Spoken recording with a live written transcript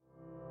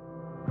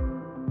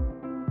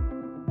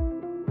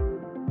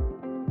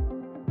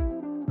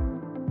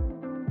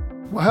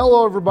Well,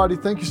 hello, everybody.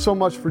 Thank you so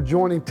much for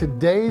joining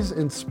today's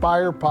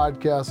Inspire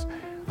podcast.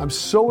 I'm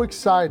so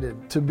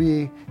excited to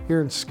be here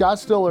in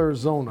Scottsdale,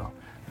 Arizona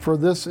for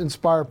this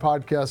Inspire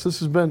podcast. This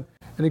has been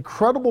an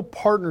incredible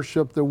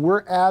partnership that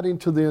we're adding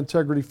to the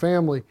Integrity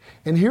family.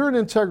 And here at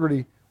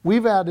Integrity,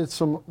 we've added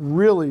some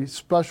really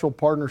special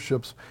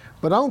partnerships,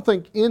 but I don't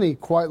think any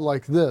quite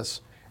like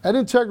this. At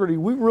Integrity,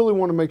 we really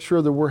want to make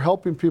sure that we're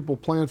helping people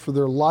plan for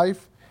their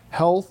life,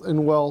 health,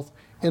 and wealth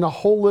in a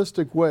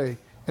holistic way.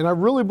 And I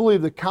really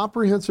believe that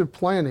comprehensive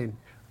planning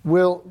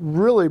will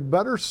really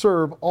better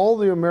serve all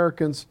the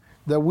Americans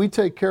that we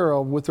take care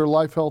of with their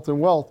life, health, and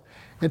wealth.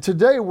 And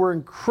today we're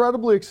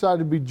incredibly excited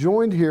to be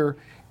joined here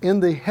in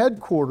the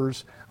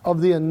headquarters of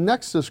the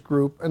Annexus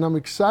Group. And I'm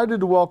excited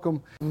to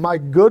welcome my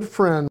good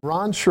friend,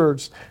 Ron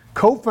Schertz,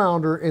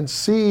 co-founder and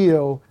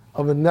CEO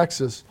of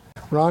Annexus.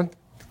 Ron,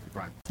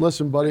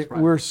 listen, buddy,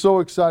 we're so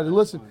excited.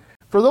 Listen,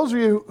 for those of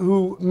you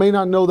who may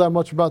not know that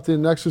much about the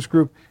Annexus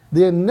Group,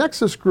 the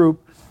Annexus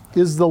Group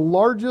is the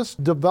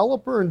largest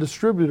developer and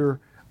distributor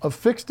of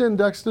fixed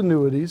indexed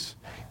annuities,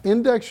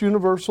 index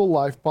universal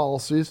life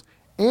policies,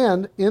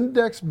 and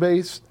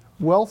index-based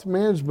wealth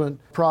management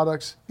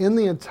products in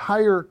the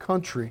entire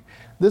country.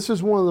 This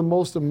is one of the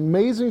most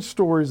amazing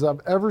stories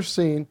I've ever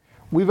seen.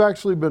 We've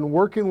actually been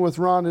working with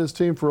Ron and his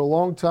team for a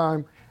long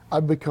time.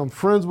 I've become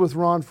friends with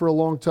Ron for a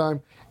long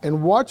time,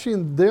 and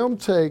watching them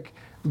take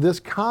this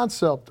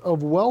concept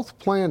of wealth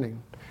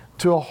planning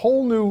to a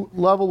whole new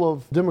level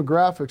of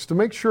demographics to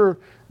make sure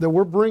that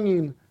we're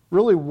bringing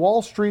really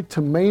Wall Street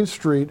to Main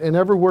Street and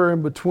everywhere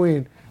in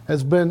between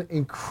has been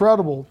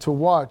incredible to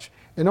watch.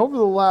 And over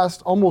the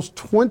last almost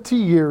 20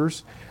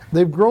 years,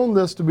 they've grown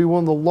this to be one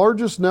of the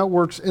largest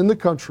networks in the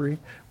country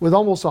with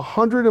almost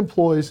 100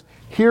 employees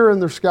here in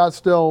their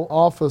Scottsdale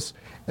office.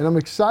 And I'm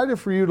excited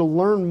for you to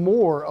learn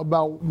more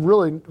about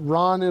really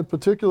Ron in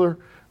particular,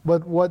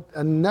 but what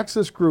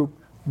Annexus Group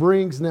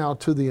brings now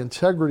to the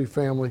Integrity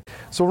family.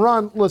 So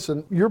Ron,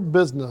 listen, your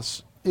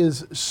business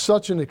is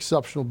such an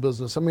exceptional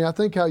business. I mean, I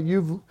think how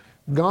you've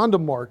gone to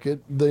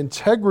market, the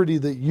integrity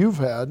that you've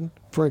had,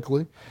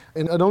 frankly,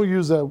 and I don't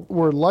use that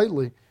word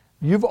lightly,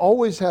 you've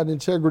always had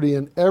integrity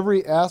in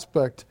every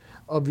aspect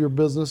of your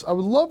business. I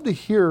would love to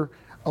hear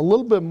a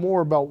little bit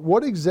more about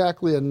what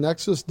exactly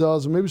Annexus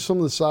does and maybe some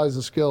of the size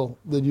and scale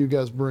that you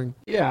guys bring.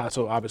 Yeah,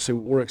 so obviously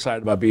we're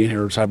excited about being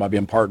here, excited about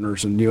being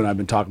partners, and you and I have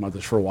been talking about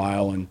this for a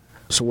while, and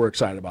so we're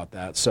excited about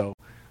that. So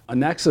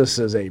Annexus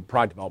is a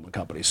product development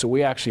company, so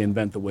we actually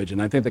invent the widget.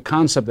 And I think the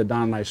concept that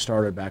Don and I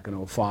started back in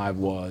 2005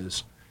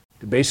 was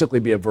to basically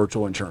be a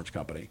virtual insurance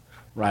company,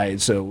 right?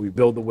 So we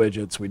build the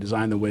widgets, we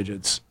design the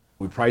widgets,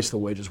 we price the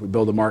widgets, we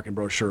build the marketing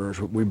brochures,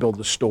 we build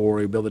the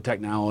story, we build the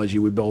technology,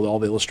 we build all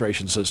the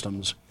illustration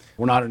systems.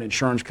 We're not an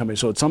insurance company,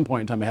 so at some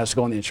point in time it has to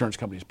go on the insurance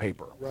company's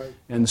paper. Right.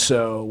 And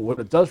so what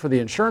it does for the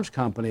insurance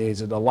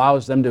companies, it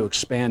allows them to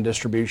expand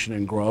distribution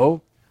and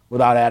grow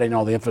without adding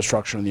all the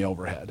infrastructure and the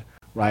overhead,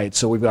 right?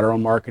 So we've got our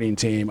own marketing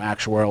team,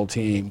 actuarial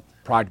team,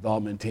 product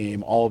development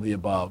team, all of the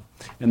above.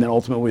 And then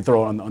ultimately we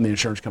throw it on the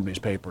insurance company's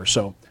paper.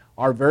 So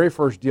our very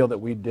first deal that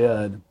we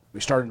did, we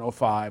started in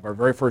 2005. Our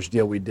very first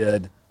deal we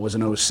did was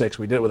in 2006.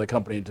 We did it with a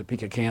company in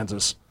Topeka,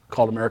 Kansas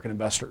called American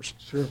Investors.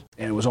 Sure.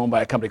 And it was owned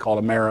by a company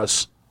called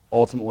Ameris,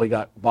 ultimately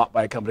got bought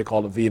by a company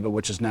called Aviva,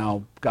 which is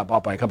now got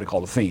bought by a company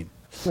called Athene.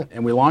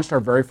 And we launched our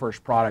very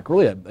first product.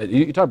 Really,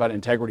 you talk about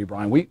integrity,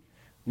 Brian.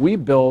 We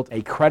built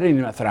a crediting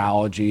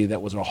methodology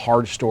that was a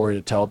hard story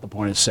to tell at the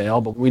point of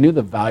sale, but we knew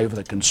the value for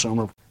the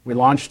consumer. We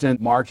launched in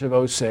March of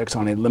 2006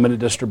 on a limited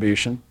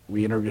distribution.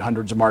 We interviewed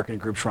hundreds of marketing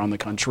groups around the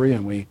country,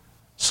 and we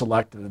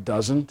selected a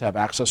dozen to have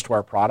access to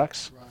our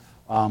products.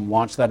 Right.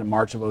 Launched that in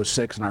March of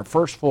 2006, and our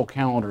first full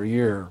calendar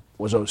year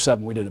was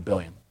 2007. We did $1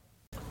 billion.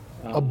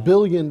 $1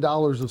 billion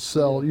of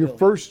sell, your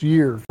first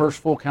year. First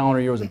full calendar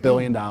year was $1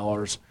 billion.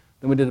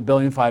 Then we did $1.5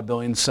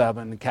 billion, $1.7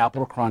 billion.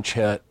 Capital crunch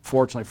hit.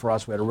 Fortunately for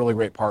us, we had a really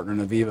great partner in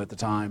Aviva at the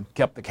time.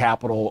 Kept the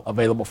capital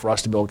available for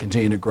us to be able to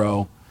continue to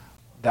grow.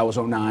 That was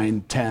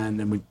 2009, 10,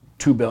 and we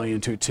 $2 billion,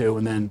 2.2,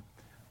 and then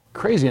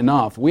crazy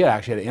enough, we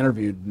actually had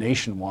interviewed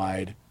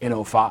Nationwide in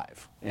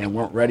 2005 and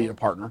weren't ready to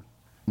partner.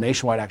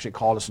 Nationwide actually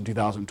called us in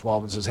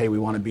 2012 and says, hey, we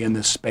want to be in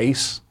this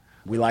space.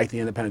 We like the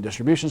independent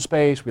distribution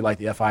space, we like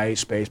the FIA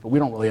space, but we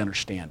don't really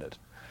understand it.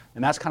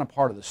 And that's kind of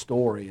part of the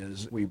story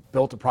is we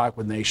built a product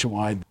with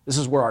Nationwide. This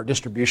is where our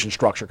distribution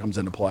structure comes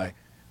into play.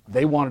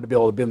 They wanted to be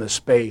able to be in this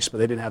space, but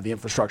they didn't have the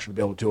infrastructure to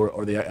be able to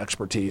or the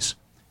expertise.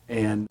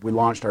 And we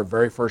launched our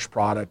very first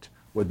product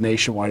with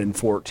Nationwide in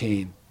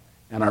 2014.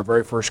 And our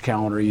very first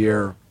calendar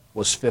year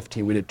was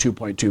 15. We did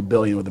 2.2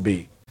 billion with a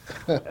B.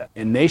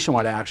 And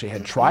Nationwide actually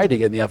had tried to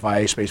get in the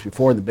FIA space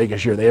before, and the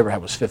biggest year they ever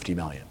had was 50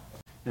 million.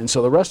 And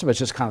so the rest of it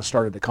just kind of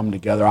started to come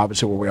together,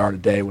 obviously where we are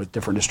today with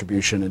different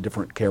distribution and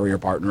different carrier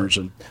partners.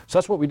 And so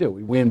that's what we do.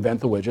 We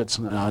invent the widgets.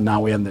 Now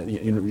we have the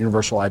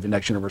Universal Life,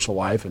 Index Universal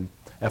Life, and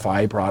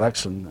FIA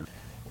products. And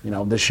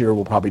this year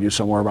we'll probably do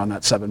somewhere around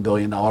that $7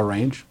 billion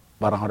range,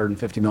 about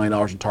 $150 million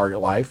in target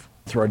life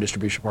through our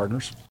distribution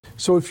partners.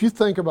 So if you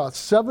think about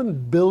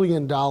 $7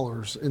 billion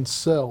in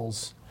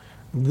sales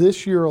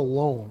this year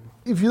alone.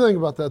 If you think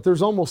about that,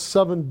 there's almost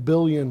 7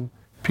 billion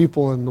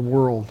people in the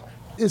world.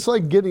 It's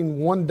like getting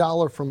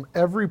 $1 from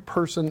every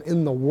person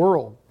in the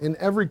world, in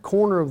every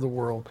corner of the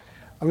world.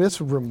 I mean,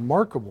 it's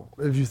remarkable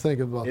if you think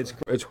about it.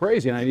 It's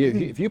crazy. And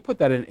if you put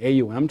that in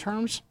AUM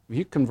terms, if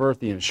you convert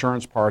the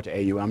insurance part to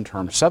AUM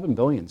terms, 7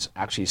 billion is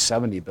actually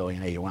 70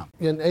 billion AUM.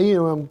 And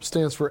AUM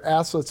stands for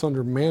assets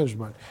under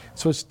management.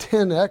 So it's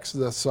 10x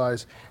this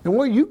size. And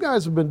what you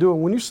guys have been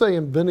doing, when you say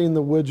inventing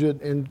the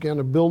widget and kind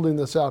of building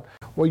this out,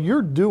 what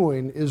you're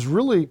doing is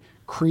really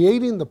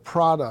creating the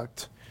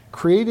product,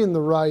 creating the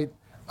right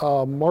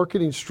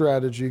marketing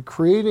strategy,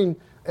 creating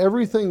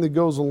everything that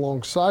goes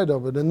alongside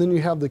of it. And then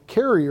you have the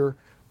carrier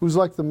who's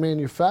like the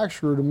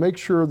manufacturer to make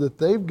sure that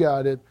they've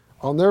got it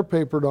on their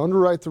paper to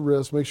underwrite the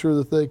risk, make sure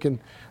that they can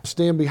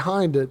stand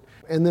behind it.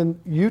 And then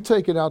you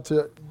take it out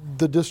to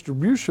the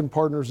distribution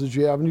partners that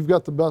you have, and you've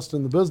got the best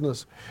in the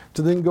business,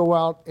 to then go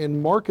out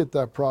and market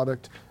that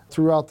product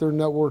throughout their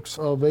networks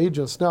of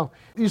agents. Now,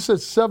 you said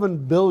 7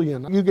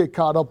 billion. You get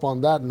caught up on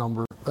that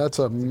number. That's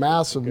a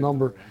massive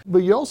number.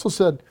 But you also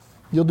said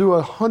you'll do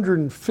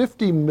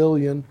 150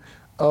 million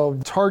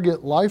of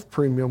target life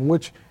premium,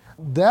 which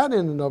that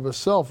in and of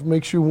itself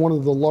makes you one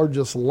of the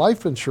largest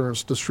life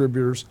insurance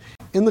distributors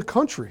in the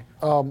country.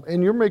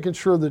 And you're making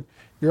sure that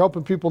you're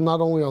helping people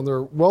not only on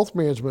their wealth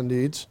management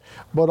needs,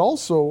 but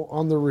also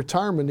on their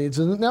retirement needs.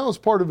 And now as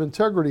part of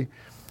Integrity,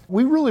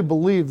 we really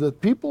believe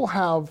that people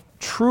have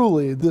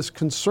truly this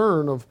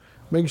concern of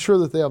making sure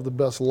that they have the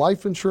best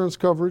life insurance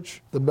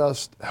coverage, the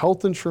best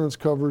health insurance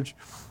coverage.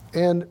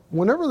 And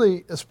whenever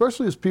they,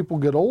 especially as people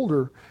get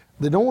older,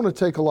 they don't want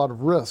to take a lot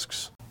of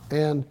risks.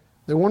 And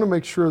they want to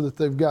make sure that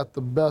they've got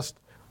the best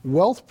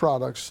wealth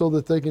products so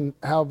that they can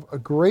have a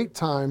great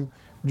time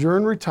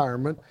during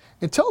retirement.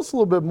 And tell us a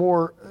little bit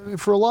more,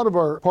 for a lot of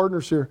our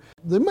partners here,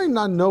 they may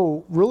not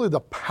know really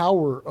the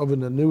power of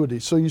an annuity.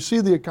 So you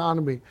see the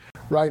economy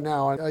right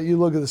now, and you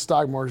look at the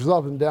stock market, it's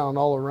up and down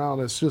all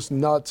around. It's just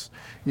nuts.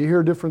 You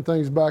hear different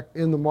things back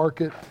in the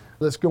market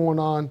that's going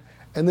on.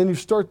 And then you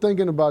start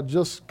thinking about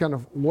just kind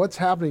of what's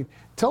happening.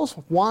 Tell us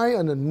why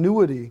an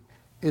annuity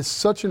is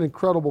such an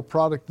incredible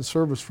product and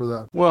service for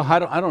that. Well,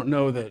 I don't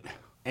know that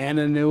an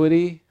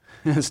annuity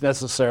is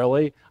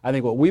necessarily. I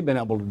think what we've been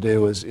able to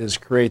do is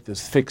create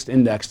this fixed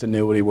indexed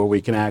annuity where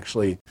we can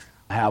actually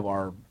have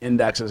our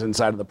indexes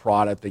inside of the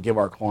product that give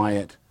our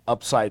client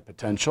upside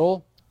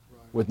potential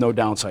with no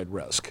downside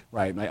risk,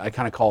 right? I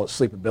kind of call it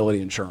sleepability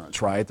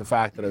insurance, right? The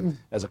fact that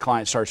as a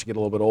client starts to get a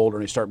little bit older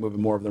and they start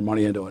moving more of their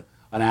money into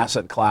an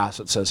asset class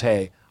that says,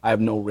 hey, I have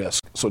no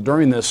risk. So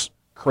during this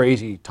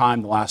crazy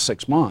time the last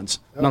 6 months,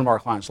 none of our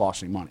clients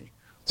lost any money,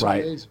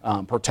 That's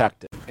right?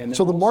 Protected. And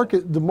so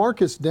the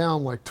market's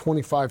down like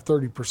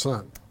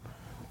 25-30%.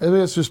 I mean,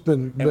 it's just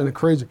been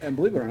crazy. And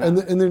believe it or not,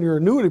 and then your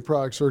annuity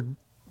products are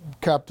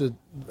capped at,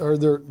 or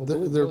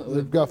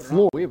they've got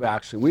floor. We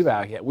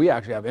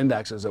actually have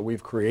indexes that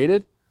we've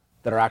created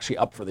that are actually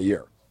up for the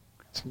year.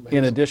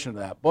 In addition to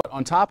that, but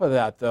on top of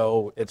that,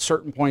 though, at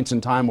certain points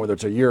in time, whether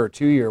it's a year or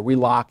 2 year, we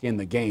lock in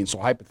the gain. So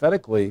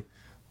hypothetically,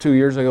 2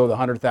 years ago, the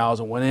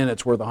 100,000 went in,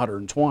 it's worth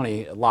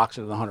 120, it locks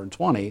it at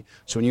 120.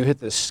 So when you hit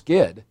this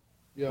skid,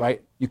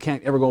 right, you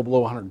can't ever go below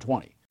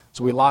 120.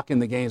 So we lock in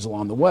the gains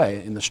along the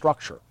way in the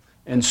structure.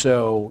 And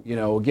so,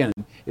 again,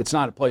 it's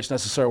not a place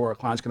necessarily where a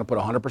client's going to put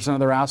 100%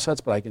 of their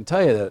assets, but I can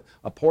tell you that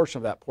a portion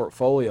of that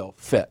portfolio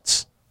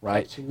fits,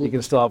 right? Absolutely. You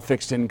can still have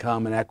fixed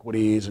income and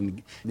equities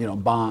and,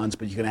 bonds,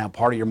 but you can have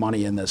part of your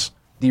money in this,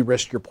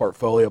 de-risk your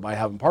portfolio by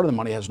having part of the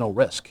money has no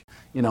risk.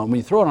 When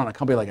you throw it on a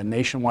company like a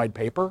Nationwide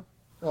paper,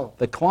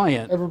 the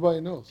client,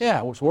 everybody knows. Yeah,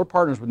 so we're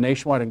partners with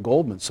Nationwide and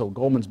Goldman. So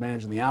Goldman's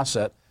managing the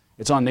asset.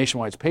 It's on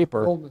Nationwide's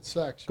paper.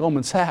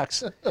 Goldman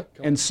Sachs.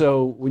 And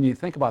so when you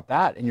think about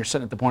that and you're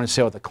sitting at the point of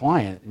sale with the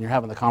client and you're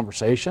having the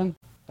conversation,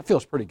 that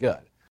feels pretty good.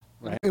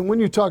 Right? And when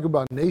you talk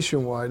about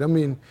Nationwide, I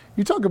mean,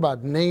 you talk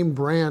about name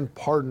brand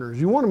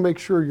partners. You want to make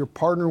sure you're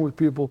partnering with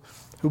people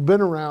who've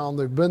been around,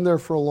 they've been there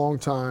for a long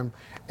time,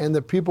 and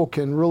that people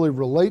can really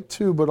relate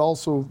to but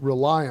also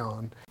rely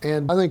on.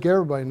 And I think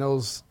everybody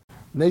knows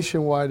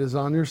Nationwide is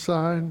on your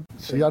side.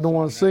 See, I don't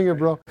want to sing it,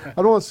 bro. I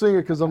don't want to sing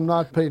it because I'm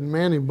not Peyton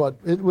Manning, but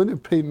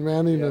wasn't Peyton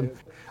Manning and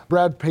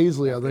Brad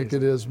Paisley, I think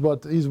it is,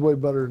 but he's way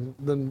better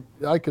than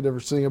I could ever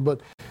sing it.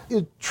 But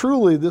it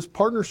truly, this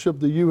partnership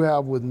that you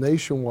have with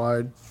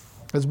Nationwide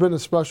has been a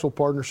special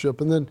partnership.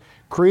 And then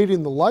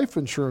creating the life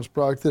insurance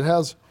product that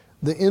has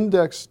the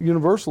index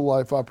universal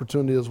life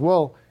opportunity as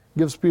well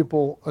gives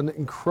people an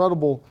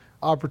incredible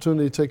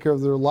opportunity to take care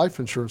of their life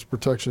insurance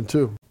protection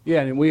too.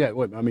 Yeah,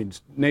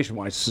 and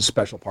Nationwide's a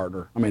special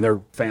partner. I mean,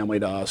 they're family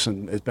to us,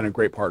 and it's been a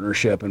great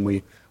partnership. And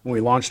when we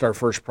launched our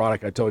first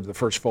product, I told you the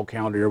first full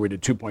calendar year we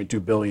did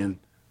 $2.2 billion.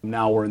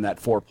 Now we're in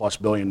that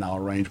 $4+ billion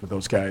range with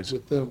those guys.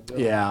 With them,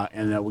 yeah,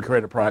 and we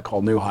created a product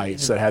called New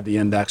Heights that had the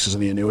indexes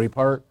and the annuity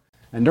part.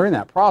 And during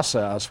that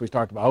process, we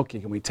talked about, okay,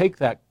 can we take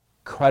that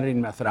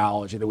crediting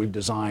methodology that we've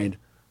designed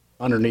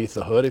underneath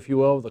the hood, if you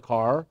will, of the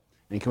car,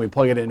 and can we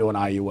plug it into an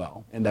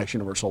IUL, Index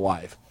Universal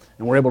Life?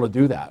 And we're able to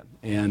do that.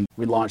 And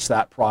we launched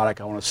that product,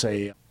 I want to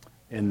say,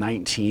 in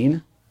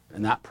 19.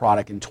 And that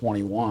product in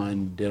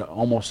 21 did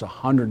almost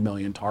 100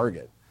 million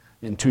target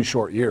in 2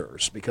 short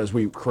years because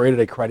we created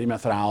a credit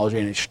methodology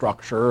and a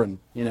structure, and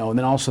and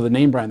then also the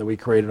name brand that we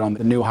created on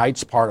the New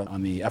Heights part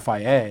on the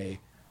FIA,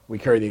 we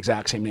carry the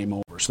exact same name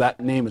over. So that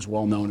name is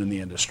well known in the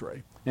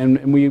industry.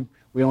 And we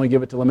only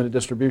give it to limited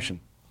distribution.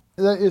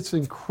 It's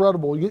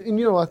incredible.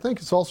 And I think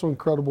it's also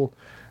incredible.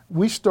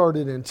 We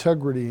started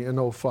Integrity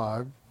in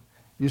 05.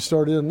 You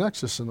started in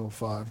Nexus in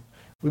 05.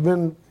 We've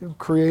been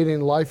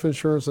creating life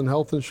insurance and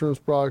health insurance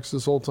products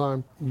this whole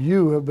time.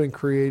 You have been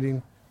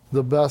creating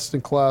the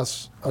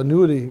best-in-class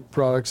annuity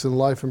products and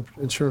life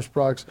insurance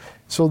products.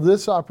 So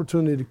this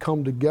opportunity to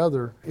come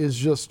together is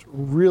just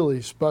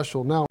really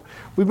special. Now,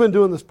 we've been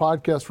doing this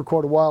podcast for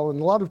quite a while, and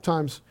a lot of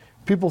times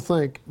people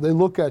think, they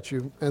look at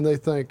you and they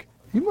think,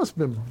 you must have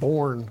been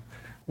born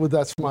with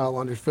that smile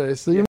on your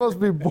face. You must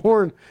be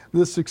born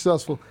this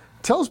successful.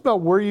 Tell us about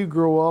where you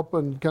grew up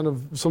and kind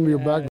of some of your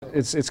background.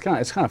 It's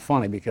kind of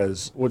funny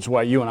because, which is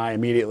why you and I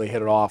immediately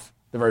hit it off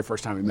the very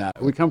first time we met.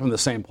 We come from the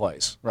same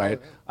place,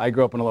 right? I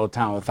grew up in a little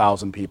town with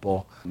 1,000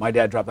 people. My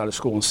dad dropped out of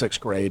school in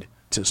 6th grade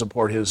to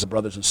support his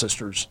brothers and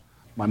sisters.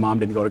 My mom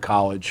didn't go to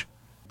college.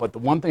 But the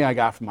one thing I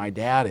got from my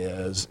dad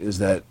is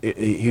that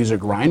he's a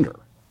grinder,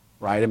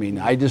 right? I mean,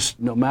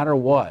 no matter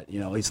what,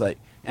 he's like,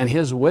 and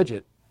his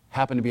widget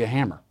happened to be a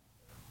hammer,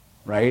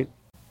 right?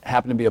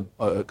 Happened to be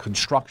a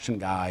construction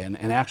guy.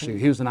 And actually,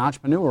 he was an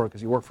entrepreneur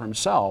because he worked for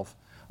himself,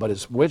 but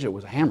his widget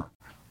was a hammer.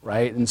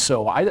 Right, and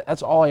so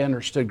that's all I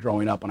understood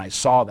growing up, and I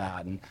saw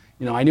that, and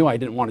I knew I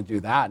didn't want to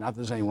do that. Not that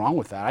there's anything wrong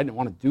with that. I didn't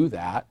want to do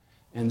that,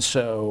 and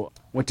so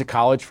went to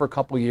college for a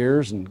couple of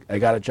years, and I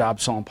got a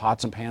job selling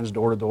pots and pans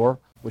door to door,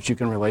 which you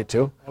can relate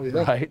to,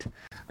 right?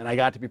 And I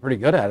got to be pretty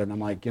good at it. And I'm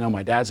like,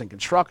 my dad's in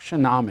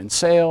construction, now I'm in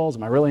sales.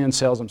 Am I really in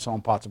sales? I'm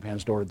selling pots and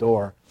pans door to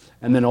door,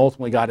 and then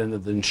ultimately got into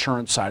the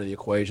insurance side of the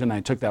equation. I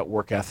took that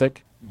work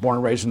ethic. Born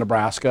and raised in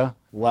Nebraska,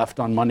 left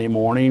on Monday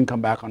morning,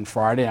 come back on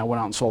Friday. I went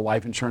out and sold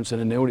life insurance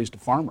and annuities to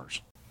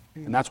farmers.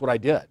 And that's what I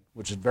did,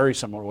 which is very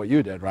similar to what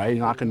you did, right?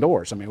 You're knocking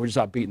doors. I mean, we're just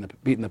out beating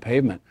the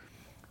pavement,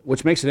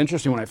 which makes it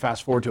interesting when I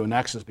fast forward to a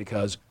Nexus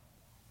because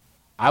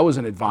I was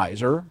an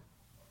advisor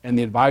and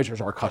the advisors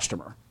are our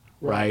customer,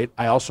 right?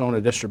 I also own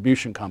a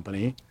distribution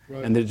company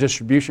and the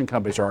distribution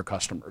companies are our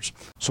customers.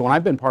 So when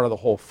I've been part of the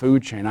whole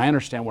food chain, I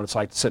understand what it's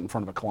like to sit in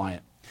front of a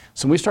client.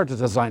 So when we start to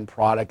design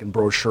product and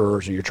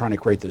brochures and you're trying to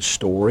create this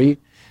story,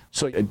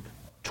 so at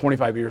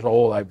 25 years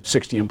old, I have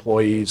 60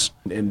 employees,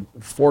 and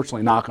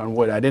fortunately, knock on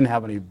wood, I didn't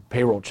have any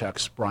payroll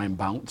checks, Brian,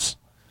 bounce,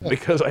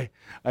 because I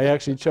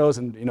actually chose,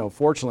 and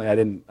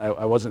fortunately,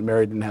 I wasn't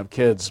married, didn't have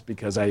kids,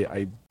 because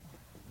I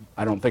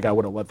don't think I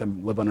would have let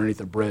them live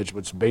underneath a bridge,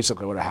 which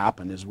basically what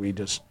happened is we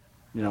just,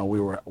 we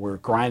were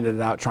grinding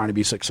it out, trying to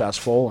be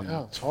successful. And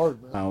yeah, it's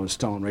hard, man. I was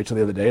telling Rachel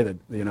the other day that,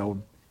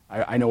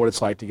 I know what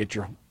it's like to get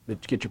your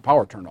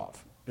power turned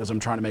off because I'm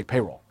trying to make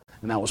payroll,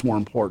 and that was more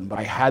important. But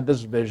I had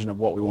this vision of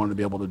what we wanted to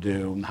be able to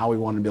do and how we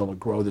wanted to be able to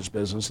grow this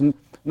business, and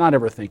not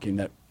ever thinking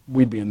that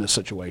we'd be in this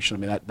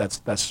situation. I mean,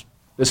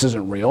 this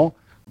isn't real.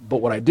 But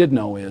what I did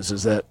know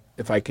is that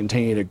if I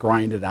continue to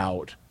grind it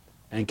out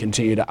and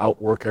continue to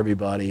outwork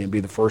everybody and be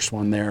the first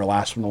one there,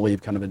 last one to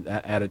leave kind of an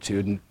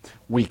attitude, and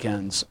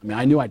weekends, I mean,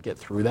 I knew I'd get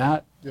through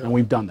that, and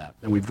we've done that,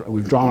 and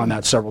we've drawn on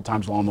that several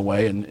times along the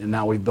way, and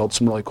now we've built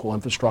some really cool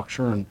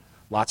infrastructure and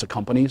lots of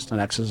companies. The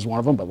Nexus is one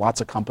of them, but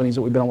lots of companies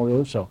that we've been able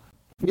to do. So,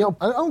 I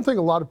don't think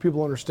a lot of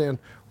people understand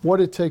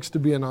what it takes to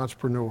be an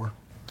entrepreneur.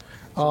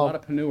 A lot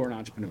of preneur and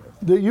entrepreneur.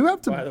 You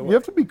have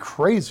to be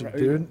crazy,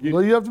 dude.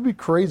 You have to be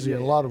crazy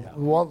in a lot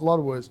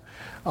of ways.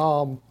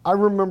 I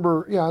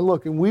remember,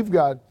 look, and we've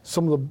got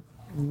some of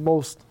the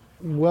most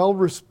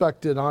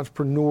well-respected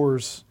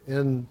entrepreneurs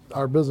in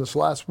our business.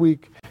 Last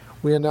week,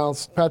 we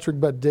announced Patrick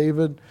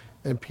Bet-David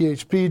and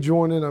PHP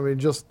joining. I mean,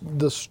 just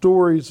the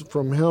stories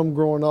from him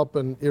growing up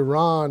in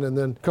Iran and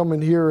then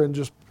coming here and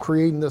just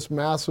creating this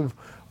massive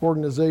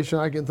organization.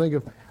 I can think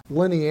of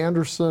Lenny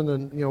Anderson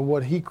and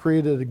what he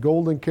created at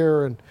Golden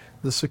Care and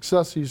the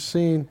success he's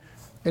seen.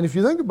 And if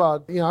you think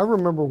about, I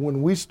remember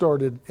when we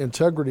started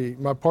Integrity,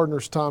 my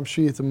partners Tom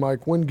Sheath and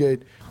Mike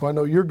Wingate, who I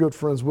know you're good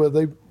friends with,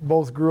 they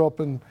both grew up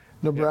in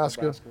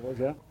Nebraska.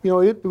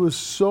 It was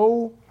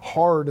so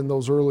hard in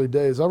those early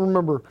days. I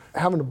remember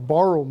having to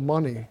borrow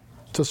money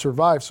to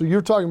survive. So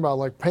you're talking about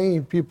like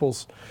paying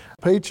people's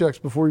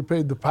paychecks before you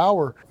paid the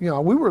power. We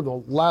were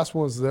the last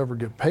ones to ever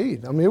get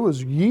paid. I mean, it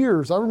was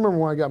years. I remember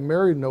when I got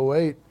married in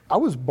 08, I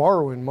was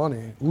borrowing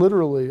money,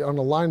 literally on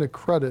a line of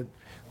credit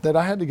that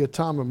I had to get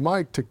Tom and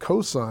Mike to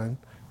co-sign.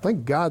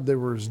 Thank God they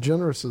were as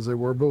generous as they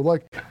were, but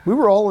we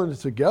were all in it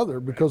together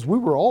because we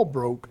were all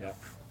broke,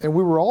 and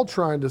we were all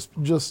trying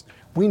to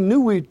we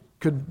knew we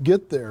could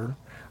get there,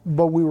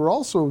 but we were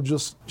also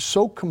just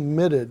so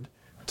committed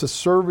to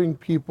serving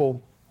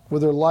people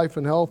with their life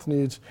and health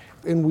needs.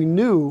 And we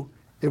knew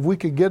if we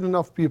could get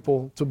enough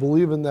people to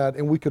believe in that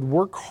and we could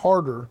work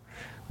harder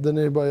than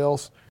anybody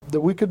else, that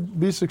we could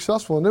be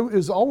successful. And it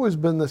has always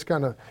been this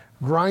kind of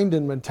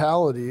grinding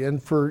mentality.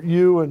 And for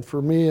you and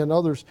for me and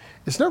others,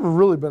 it's never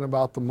really been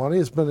about the money.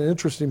 It's been an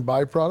interesting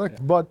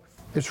byproduct. But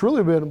it's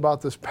really been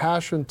about this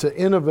passion to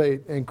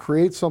innovate and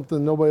create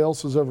something nobody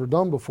else has ever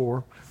done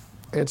before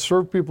and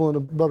serve people in a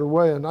better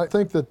way. And I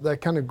think that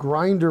that kind of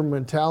grinder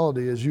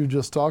mentality, as you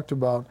just talked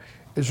about,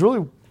 is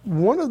really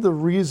one of the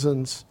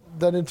reasons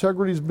that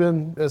Integrity's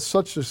been as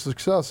such a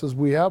success as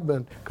we have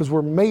been, because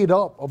we're made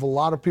up of a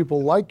lot of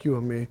people like you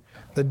and me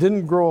that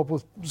didn't grow up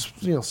with,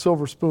 you know,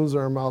 silver spoons in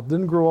our mouth,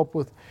 didn't grow up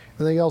with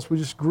anything else. We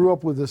just grew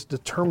up with this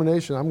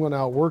determination. I'm going to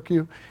outwork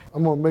you.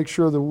 I'm going to make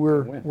sure that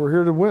we're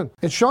here to win.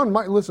 And Sean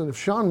Mike, listen, if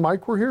Sean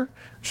Mike were here,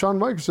 Sean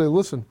Mike would say,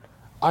 listen,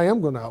 I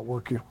am going to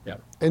outwork you. Yeah.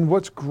 And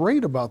what's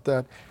great about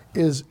that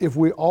is if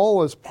we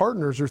all as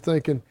partners are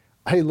thinking,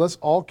 hey, let's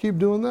all keep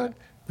doing that,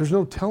 there's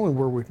no telling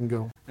where we can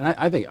go. And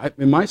I think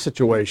in my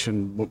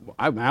situation,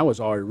 I was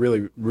already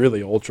really,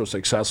 really ultra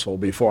successful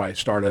before I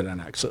started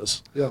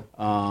Nexus. Yeah.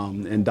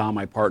 And Don,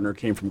 my partner,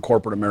 came from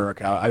corporate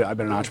America. I've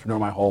been an entrepreneur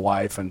my whole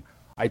life, and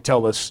I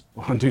tell this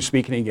when I do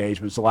speaking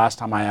engagements. The last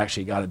time I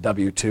actually got a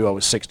W-2, I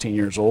was 16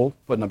 years old,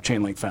 putting up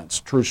chain link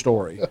fence. True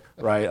story,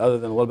 right? Other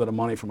than a little bit of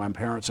money from my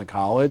parents in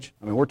college.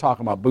 I mean, we're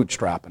talking about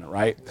bootstrapping it,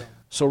 right? Yeah.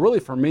 So really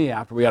for me,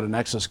 after we got a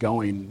Nexus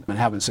going and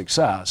having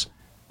success,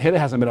 it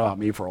hasn't been about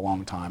me for a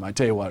long time. I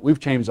tell you what, we've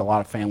changed a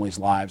lot of families'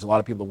 lives, a lot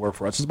of people that work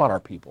for us. It's about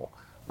our people,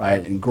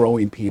 right? And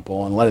growing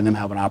people and letting them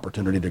have an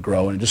opportunity to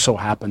grow. And it just so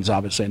happens,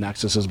 obviously,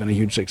 Nexus has been a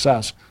huge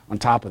success on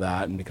top of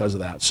that and because of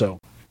that. So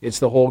it's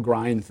the whole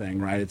grind thing,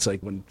 right? It's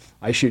like when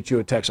I shoot you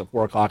a text at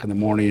 4 o'clock in the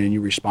morning and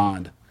you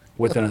respond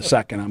within a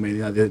second. I mean,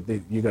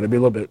 you got to be a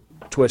little bit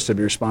twisted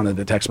to respond to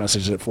the text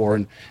messages at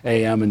 4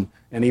 a.m.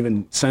 and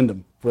even send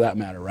them, for that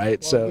matter,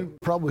 right? Well, so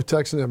probably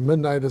texting at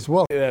midnight as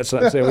well. Yeah, that's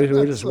what I'm saying.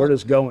 We're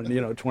just going,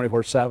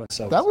 24/7.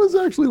 So that was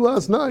actually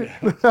last night.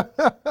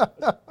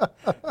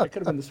 It could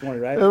have been this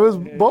morning, right? It was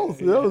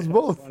both. Yeah, it was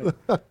both.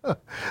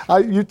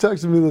 You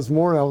texted me this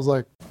morning. I was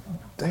like,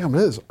 damn,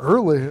 it is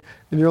early.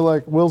 And you're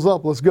like, wheels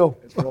up, let's go.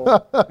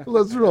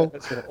 Let's roll.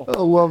 Let's roll.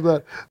 I love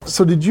that.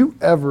 So did you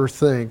ever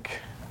think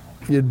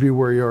you'd be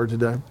where you are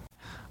today?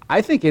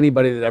 I think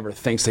anybody that ever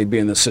thinks they'd be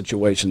in this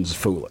situation is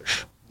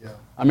foolish. Yeah.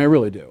 I mean, I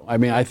really do. I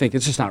mean, I think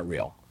it's just not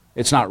real.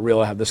 It's not real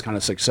to have this kind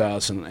of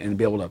success and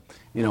be able to,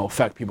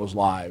 affect people's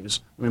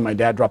lives. I mean, my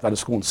dad dropped out of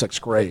school in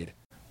 6th grade.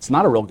 It's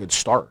not a real good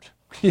start,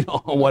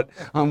 on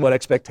what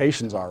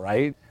expectations are,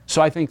 right?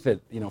 So I think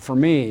that, for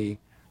me,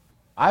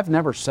 I've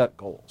never set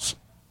goals.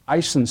 I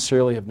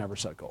sincerely have never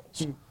set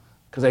goals.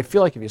 Because I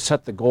feel like if you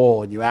set the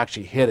goal and you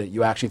actually hit it,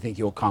 you actually think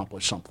you'll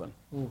accomplish something.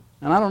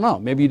 And I don't know,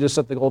 maybe you just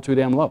set the goal too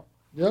damn low,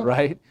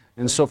 right?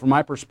 And so from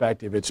my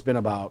perspective, it's been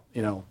about,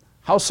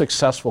 how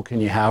successful can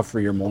you have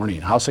for your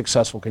morning? How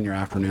successful can your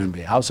afternoon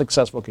be? How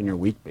successful can your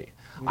week be?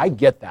 I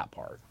get that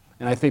part.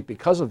 And I think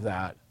because of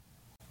that,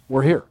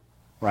 we're here,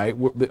 right?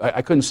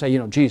 I couldn't say,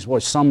 geez, boy,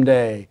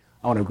 someday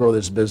I want to grow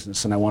this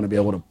business and I want to be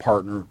able to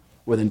partner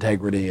with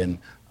Integrity. And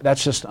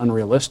that's just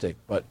unrealistic.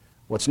 But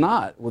what's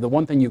not, the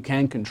one thing you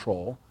can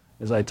control,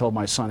 as I told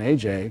my son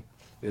AJ,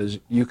 is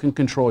you can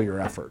control your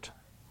effort.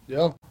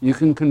 Yeah. You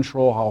can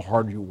control how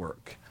hard you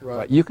work.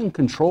 Right. You can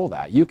control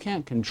that. You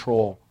can't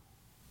control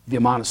the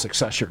amount of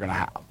success you're going to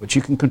have, but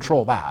you can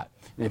control that.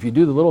 And if you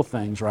do the little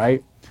things,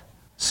 right,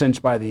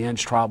 cinch by the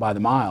inch, trial by the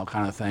mile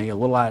kind of thing, a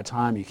little at a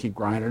time, you keep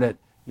grinding it,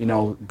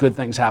 good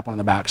things happen on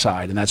the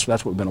backside, and that's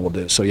what we've been able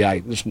to do. So yeah,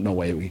 there's no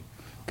way we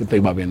could think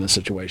about being in this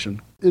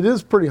situation. It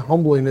is pretty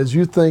humbling as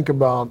you think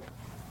about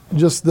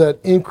just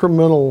that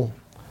incremental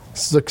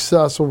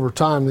success over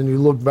time. Then you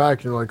look back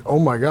and you're like, oh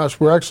my gosh,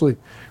 we're actually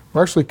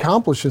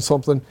accomplishing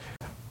something.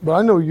 But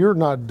I know you're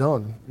not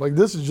done. Like,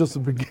 this is just the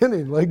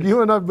beginning. Like,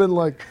 you and I've been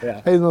like,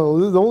 hey,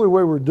 no, the only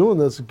way we're doing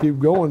this is to keep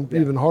going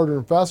even harder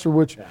and faster,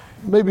 which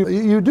maybe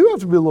you do have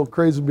to be a little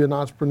crazy to be an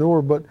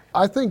entrepreneur. But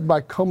I think by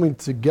coming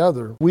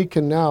together, we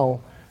can now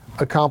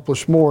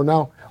accomplish more.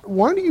 Now,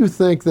 why do you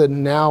think that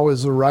now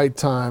is the right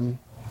time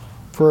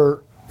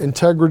for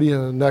Integrity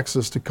and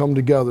Nexus to come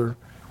together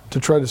to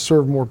try to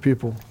serve more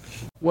people?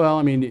 Well,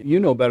 I mean, you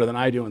know better than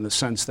I do in the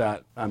sense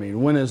that,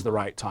 when is the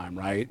right time,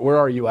 right? Where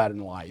are you at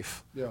in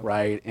life,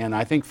 right? And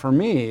I think for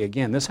me,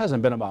 again, this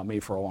hasn't been about me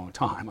for a long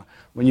time.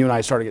 When you and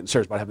I started getting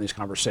serious about having these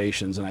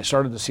conversations, and I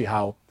started to see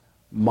how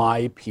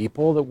my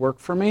people that work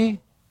for me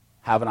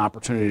have an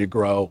opportunity to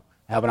grow,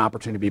 have an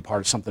opportunity to be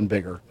part of something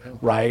bigger,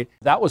 right?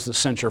 That was the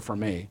clincher for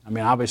me. I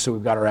mean, obviously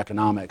we've got our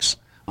economics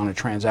on a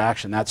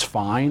transaction, that's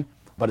fine,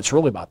 but it's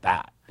really about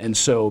that. And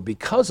so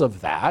because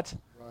of that,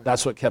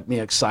 that's what kept me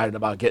excited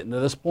about getting to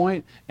this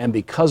point. And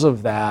because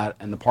of that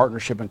and the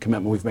partnership and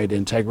commitment we've made to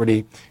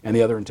Integrity and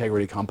the other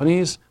Integrity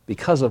companies,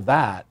 because of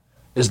that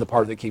is the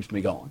part that keeps me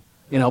going.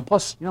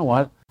 Plus, you know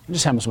what? I'm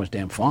just having so much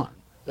damn fun.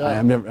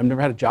 I've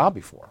never had a job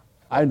before.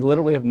 I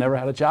literally have never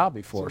had a job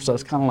before. So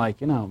it's kind of like,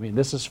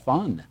 this is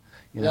fun.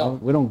 We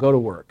don't go to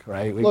work,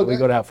 right? We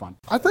go to have fun.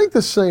 I think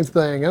the same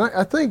thing. And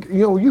I think,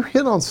 you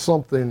hit on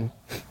something.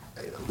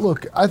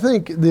 Look, I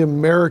think the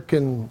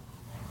American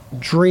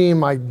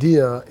dream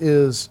idea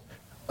is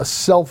a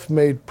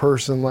self-made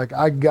person. Like,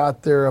 I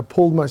got there, I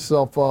pulled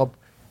myself up,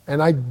 and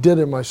I did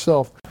it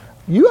myself.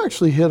 You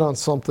actually hit on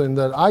something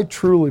that I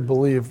truly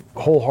believe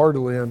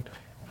wholeheartedly in.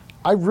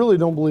 I really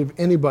don't believe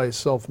anybody's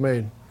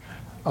self-made.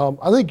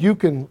 I think you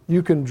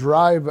can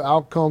drive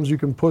outcomes, you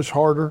can push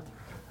harder,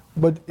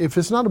 but if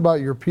it's not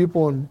about your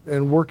people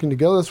and working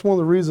together, that's one of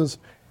the reasons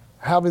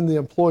having the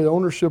employee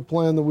ownership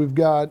plan that we've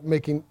got,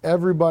 making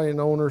everybody an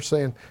owner,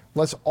 saying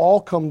let's all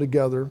come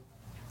together.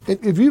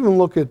 If you even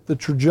look at the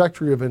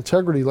trajectory of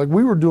Integrity, like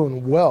we were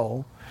doing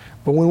well,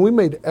 but when we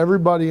made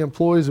everybody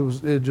employees,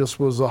 it just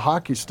was a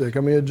hockey stick. I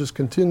mean, it just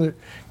continued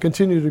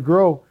to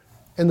grow.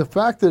 And the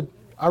fact that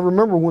I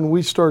remember when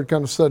we started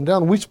kind of setting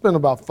down, we spent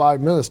about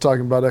 5 minutes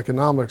talking about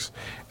economics,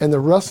 and the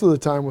rest of the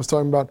time was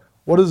talking about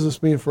what does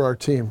this mean for our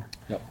team?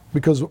 Yep.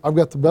 Because I've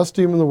got the best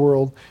team in the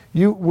world.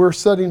 We're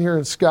sitting here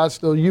in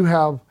Scottsdale. You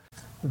have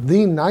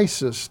the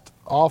nicest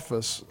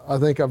office I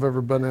think I've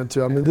ever been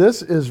into. I mean,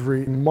 this is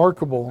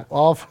remarkable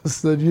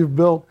office that you've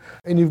built,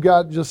 and you've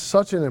got just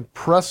such an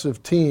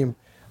impressive team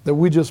that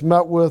we just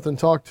met with and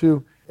talked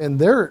to, and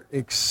they're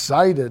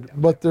excited,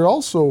 but they're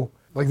also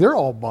like they're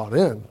all bought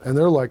in, and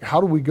they're like,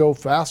 how do we go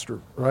faster,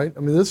 right? I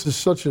mean, this is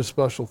such a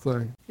special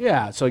thing.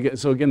 Yeah, so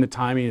again, the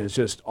timing is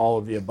just all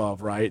of the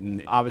above, right?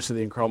 And obviously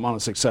the incredible amount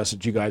of success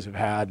that you guys have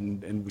had,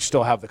 and we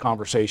still have the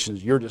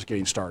conversations, you're just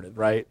getting started,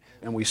 right?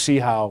 And we see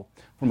how,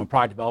 from a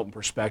product development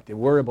perspective,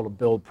 we're able to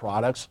build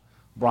products,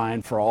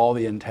 Brian, for all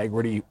the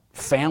Integrity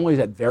families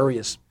at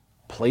various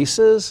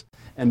places,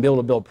 and be able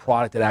to build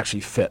product that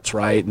actually fits,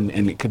 right?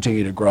 And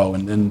continue to grow,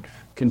 and then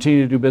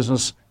continue to do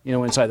business,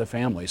 inside the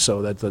family.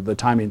 So that the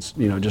timing's,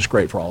 just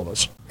great for all of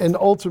us. And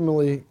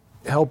ultimately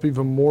help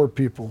even more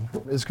people.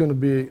 It's going to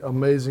be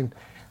amazing.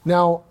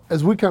 Now,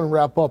 as we kind of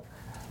wrap up,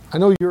 I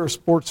know you're a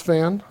sports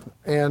fan,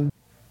 and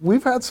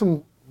we've had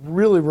some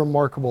really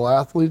remarkable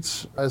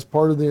athletes as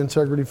part of the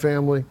Integrity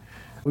family.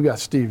 We got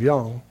Steve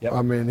Young. Yep.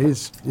 I mean,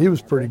 he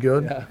was pretty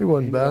good. Yeah. He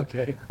wasn't bad.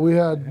 Okay. We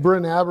had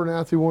Brent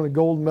Abernathy won a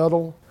gold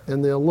medal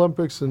in the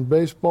Olympics in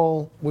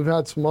baseball. We've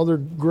had some other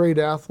great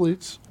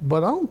athletes,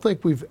 but I don't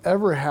think we've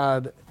ever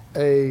had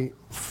a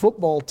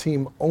football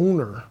team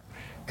owner.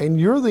 And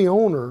you're the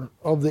owner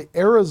of the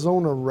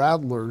Arizona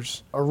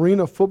Rattlers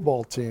arena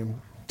football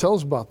team. Tell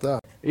us about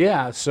that.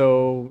 Yeah,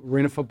 so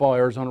arena football,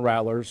 Arizona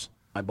Rattlers.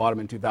 I bought them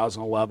in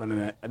 2011,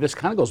 and this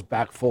kind of goes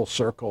back full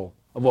circle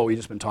of what we've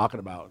just been talking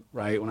about,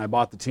 right? When I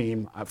bought the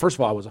team, first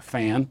of all, I was a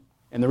fan.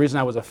 And the reason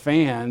I was a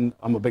fan,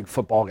 I'm a big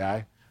football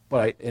guy,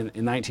 but in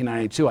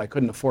 1992, I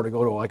couldn't afford to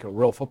go to like a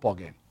real football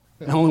game.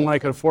 The only one I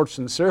could afford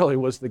sincerely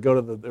was to go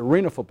to the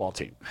arena football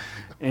team.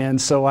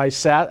 And so I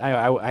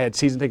had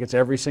season tickets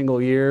every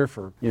single year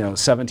for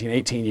 17,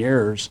 18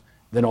 years.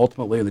 Then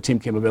ultimately, when the team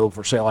came available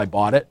for sale, I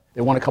bought it.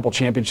 They won a couple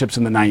championships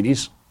in the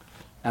 90s.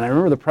 And I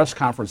remember the press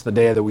conference the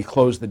day that we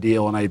closed the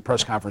deal, and I had a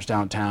press conference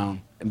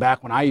downtown. And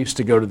back when I used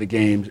to go to the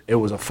games, it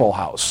was a full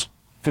house,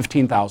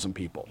 15,000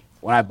 people.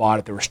 When I bought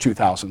it, there was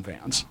 2,000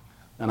 fans.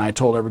 And I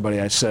told everybody,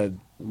 I said,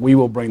 we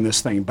will bring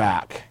this thing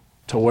back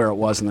to where it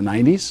was in the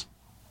 90s,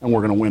 and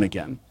we're going to win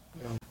again.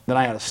 Yeah. Then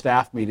I had a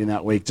staff meeting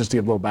that week, just to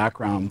give a little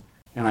background,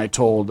 and I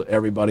told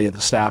everybody at the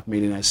staff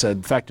meeting, I said,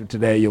 effective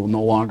today, you will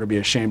no longer be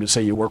ashamed to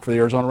say you work for the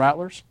Arizona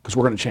Rattlers, because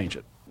we're going to change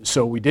it.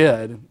 So we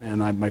did,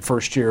 and my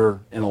first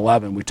year in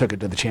 11, we took it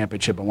to the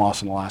championship and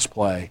lost in the last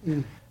play.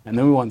 And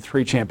then we won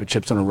 3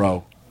 championships in a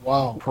row.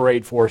 Wow.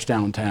 Parade for us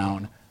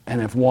downtown,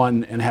 and have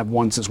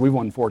won since we've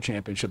won 4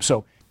 championships.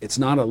 So it's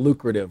not a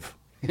lucrative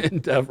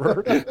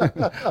endeavor.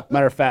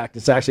 Matter of fact,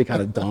 it's actually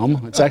kind of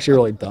dumb. It's actually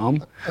really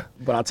dumb.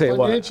 But I'll tell you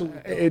what,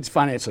 it's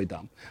financially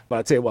dumb. But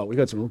I'll tell you what, we've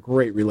got some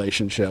great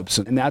relationships,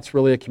 and that's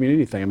really a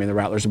community thing. I mean, the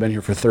Rattlers have been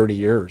here for 30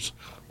 years,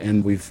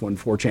 and we've won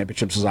 4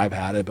 championships as I've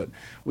had it. But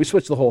we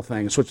switched the whole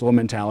thing, switched the whole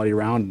mentality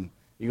around. And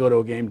you go to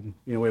a game,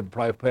 we have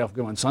probably a playoff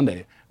game on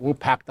Sunday, we'll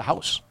pack the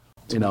house.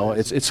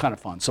 It's kind of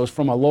fun. So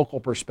from a local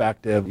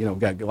perspective, we've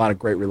got a lot of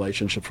great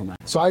relationships from that.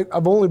 So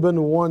I've only been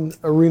to one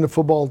arena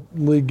football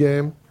league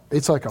game.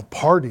 It's like a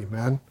party,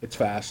 man. It's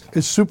fast.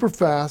 It's super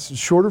fast. It's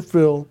shorter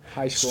field.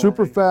 High scoring.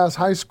 Super fast,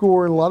 high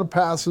scoring, a lot of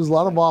passes, a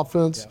lot of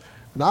offense. Yeah.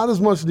 Not as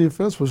much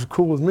defense, which is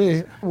cool with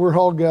me. We're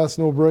all gas,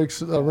 no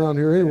brakes around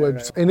here anyway.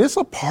 Right. And it's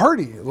a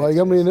party.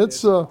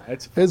 It's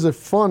a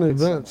fun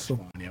event. So.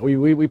 Fun. Yeah,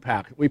 we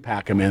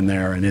pack them in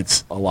there, and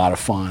it's a lot of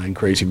fun and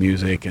crazy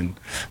music, and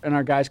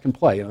our guys can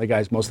play.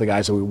 Most of the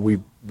guys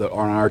that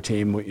are on our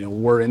team,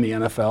 were in the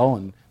NFL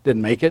and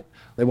didn't make it.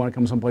 They want to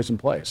come someplace and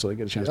play, so they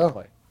get a chance to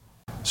play.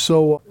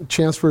 So,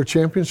 chance for a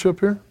championship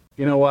here?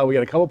 You know what? We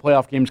got a couple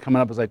playoff games coming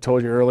up, as I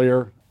told you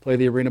earlier. Play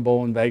the Arena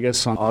Bowl in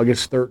Vegas on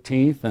August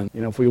 13th, and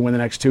if we win the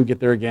next 2, get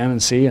there again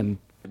and see. And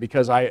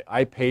because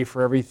I pay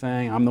for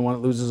everything, I'm the one that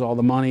loses all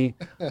the money.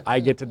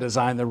 I get to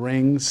design the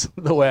rings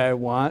the way I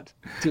want,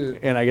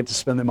 and I get to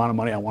spend the amount of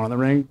money I want on the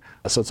ring.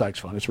 So it's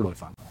actually fun. It's really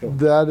fun.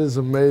 That is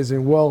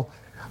amazing. Well,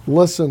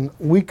 listen,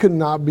 we could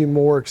not be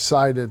more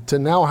excited to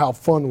now have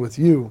fun with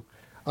you.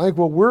 I think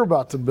what we're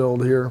about to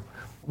build here,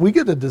 we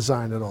get to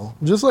design it all.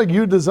 Just like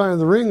you designed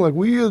the ring, like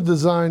we get to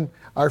design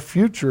our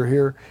future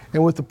here.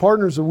 And with the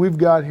partners that we've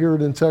got here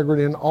at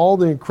Integrity and all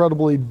the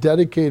incredibly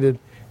dedicated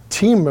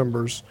team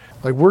members,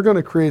 like we're going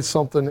to create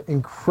something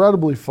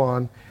incredibly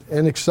fun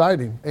and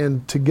exciting.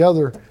 And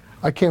together,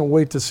 I can't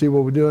wait to see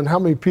what we do and how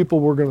many people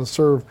we're going to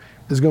serve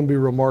is going to be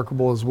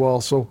remarkable as well.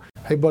 So,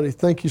 hey, buddy,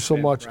 thank you so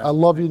much. Brad, I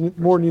love you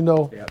more than you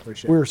know. Yeah,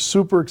 appreciate it. We're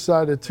super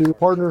excited to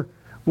partner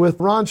with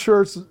Ron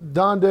Schertz,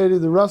 Don Dady,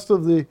 the rest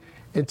of the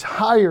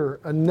entire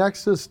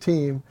Annexus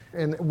team,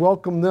 and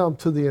welcome them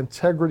to the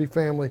Integrity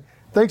family.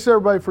 Thanks,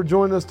 everybody, for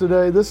joining us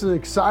today. This is an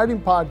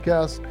exciting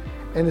podcast,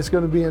 and it's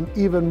going to be an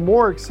even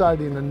more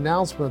exciting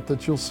announcement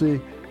that you'll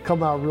see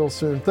come out real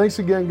soon. Thanks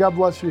again. God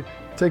bless you.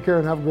 Take care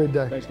and have a great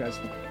day. Thanks, guys.